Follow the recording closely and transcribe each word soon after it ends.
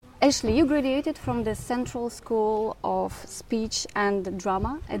Ashley, you graduated from the Central School of Speech and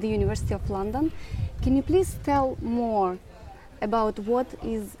Drama at the University of London. Can you please tell more about what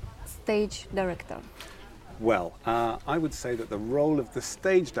is stage director? Well, I would say that the role of the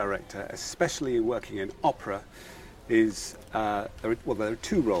stage director, especially working in opera, is there are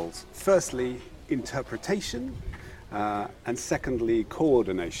two roles. Firstly, interpretation, and secondly,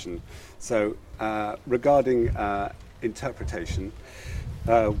 coordination. So, regarding interpretation,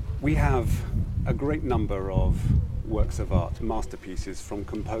 we have a great number of works of art, masterpieces from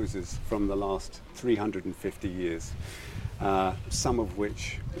composers from the last 350 years, some of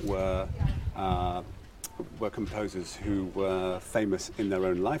which were composers who were famous in their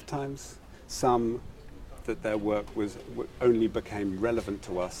own lifetimes, some that their work only became relevant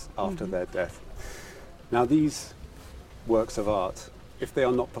to us after their death. Now these works of art, if they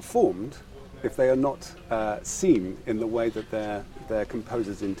are not performed, if they are not seen in the way that their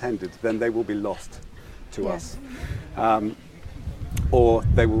composers intended, then they will be lost to us. Or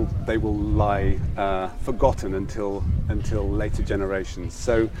they will lie forgotten until later generations.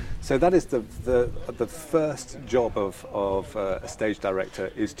 So that is the first job of a stage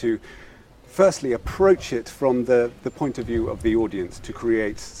director, is to firstly approach it from the point of view of the audience, to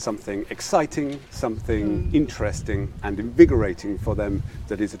create something exciting, something interesting and invigorating for them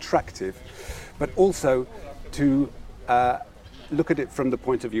that is attractive, but also to look at it from the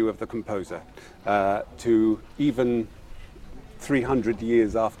point of view of the composer, to even 300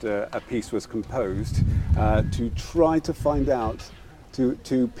 years after a piece was composed, to try to find out,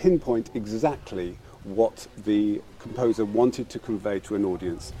 to pinpoint exactly what the composer wanted to convey to an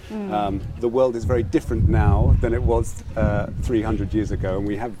audience. The world is very different now than it was 300 years ago, and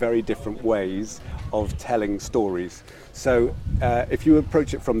we have very different ways of telling stories. So if you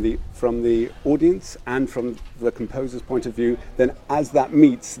approach it from the audience and from the composer's point of view, then as that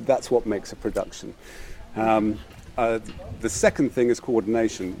meets, that's what makes a production. The second thing is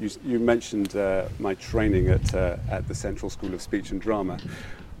coordination. You mentioned my training at the Central School of Speech and Drama.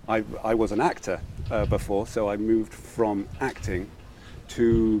 I was an actor before, so I moved from acting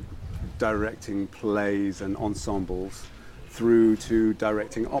to directing plays and ensembles through to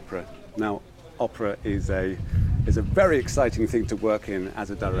directing opera. Now, opera is a very exciting thing to work in as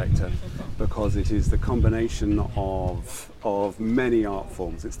a director, because it is the combination of many art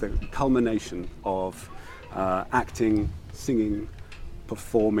forms. It's the culmination of acting, singing,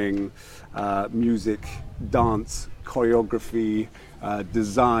 performing, music, dance, choreography,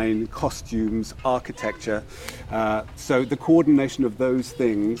 design, costumes, architecture. So the coordination of those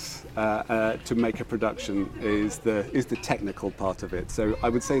things to make a production is the technical part of it. So I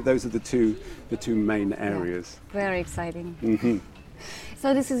would say those are the two main areas. Yeah, very exciting.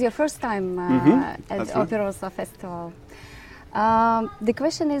 So this is your first time at Opera Rosa Festival. The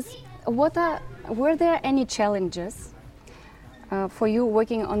question is, were there any challenges for you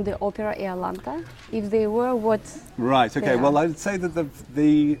working on the Opera Iolanta? If they were, what? Right. Okay. Well, I'd say that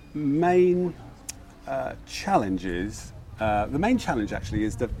the main challenge actually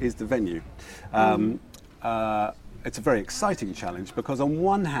is the venue. It's a very exciting challenge, because on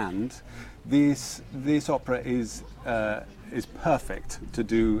one hand, this opera is perfect to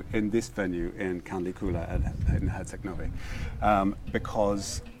do in this venue in Kali Kula in Herceg Novi,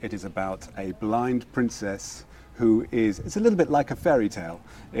 because it is about a blind princess who it's a little bit like a fairy tale,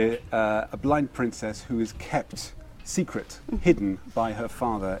 a blind princess who is kept secret, hidden by her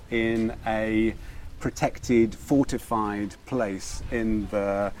father in a protected, fortified place in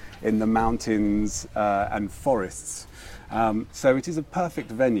the mountains and forests. So it is a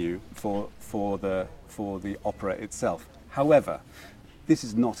perfect venue for the opera itself. However, this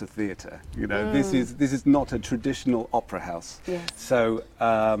is not a theatre. This is not a traditional opera house. Yes. So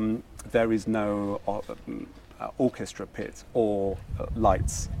there is no orchestra pit or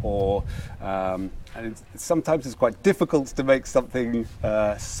lights, or and sometimes it's quite difficult to make something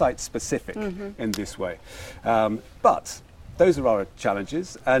site specific in this way. But those are our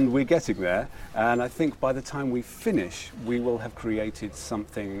challenges, and we're getting there. And I think by the time we finish, we will have created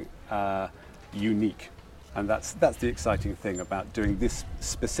something unique. And that's the exciting thing about doing this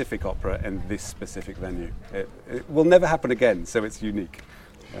specific opera in this specific venue. It will never happen again, so it's unique.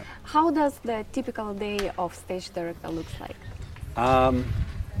 Yeah. How does the typical day of stage director looks like?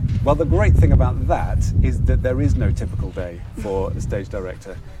 Well, the great thing about that is that there is no typical day for a stage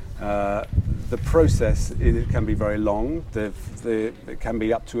director. The process can be very long. It can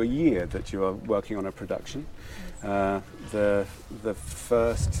be up to a year that you are working on a production. The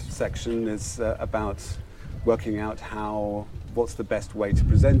first section is about working out what's the best way to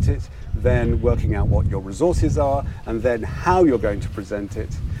present it, then working out what your resources are, and then how you're going to present it.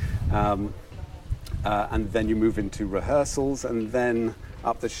 And then you move into rehearsals, and then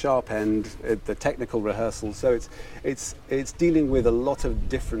up the sharp end, the technical rehearsals. So it's dealing with a lot of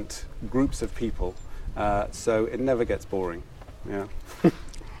different groups of people. So it never gets boring. Yeah.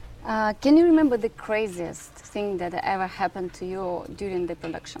 Can you remember the craziest thing that ever happened to you during the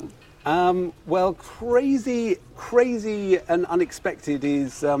production? Well, crazy and unexpected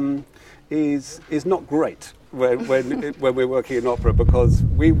is not great when we're working in opera, because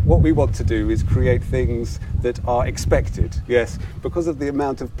what we want to do is create things that are expected. Yes, because of the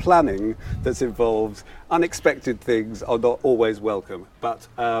amount of planning that's involved, unexpected things are not always welcome. But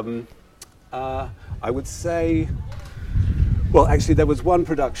I would say, well, actually, there was one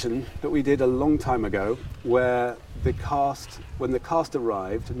production that we did a long time ago where when the cast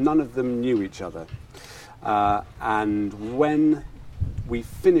arrived, none of them knew each other. And when we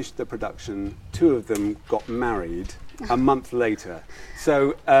finished the production, two of them got married a month later.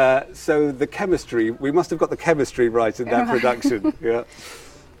 So the chemistry, we must have got the chemistry right in that production. Yeah.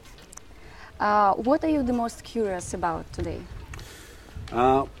 What are you the most curious about today?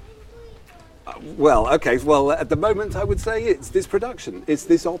 Well, okay. Well, at the moment, I would say it's this production. It's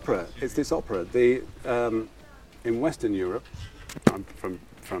this opera. In Western Europe, I'm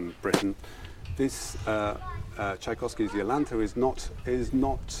from Britain, this Tchaikovsky's Iolanta is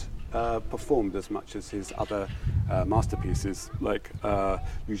not performed as much as his other masterpieces, like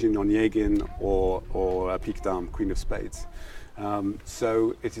Eugene Onegin or Pique Dame, Queen of Spades.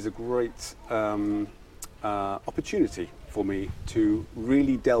 So it is a great opportunity for me to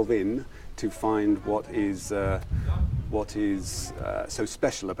really delve in to find what is so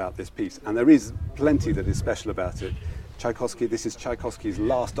special about this piece. And there is plenty that is special about it. This is Tchaikovsky's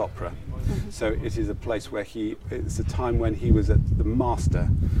last opera. Mm-hmm. So it is a place where it's a time when he was at the master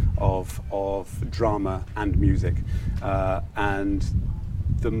of drama and music. And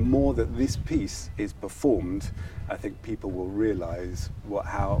the more that this piece is performed, I think people will realize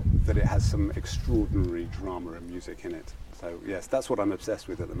that it has some extraordinary drama and music in it. So yes, that's what I'm obsessed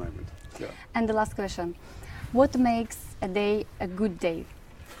with at the moment. Yeah. And the last question, what makes a day a good day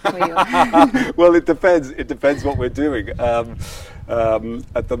for you? Well, it depends. It depends what we're doing.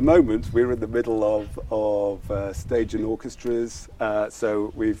 At the moment, we're in the middle of stage and orchestras.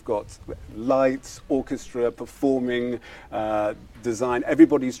 So we've got lights, orchestra, performing, design.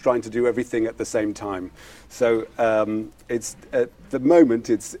 Everybody's trying to do everything at the same time. So it's at the moment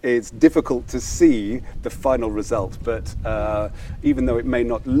it's difficult to see the final result. But even though it may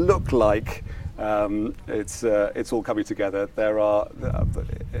not look like it's all coming together,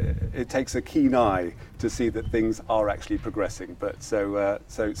 it takes a keen eye to see that things are actually progressing. But so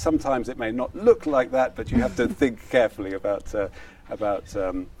sometimes it may not look like that, but you have to think carefully about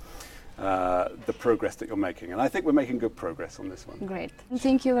the progress that you're making. And I think we're making good progress on this one. Great.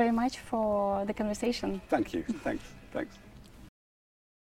 Thank you very much for the conversation. Thank you. Thanks.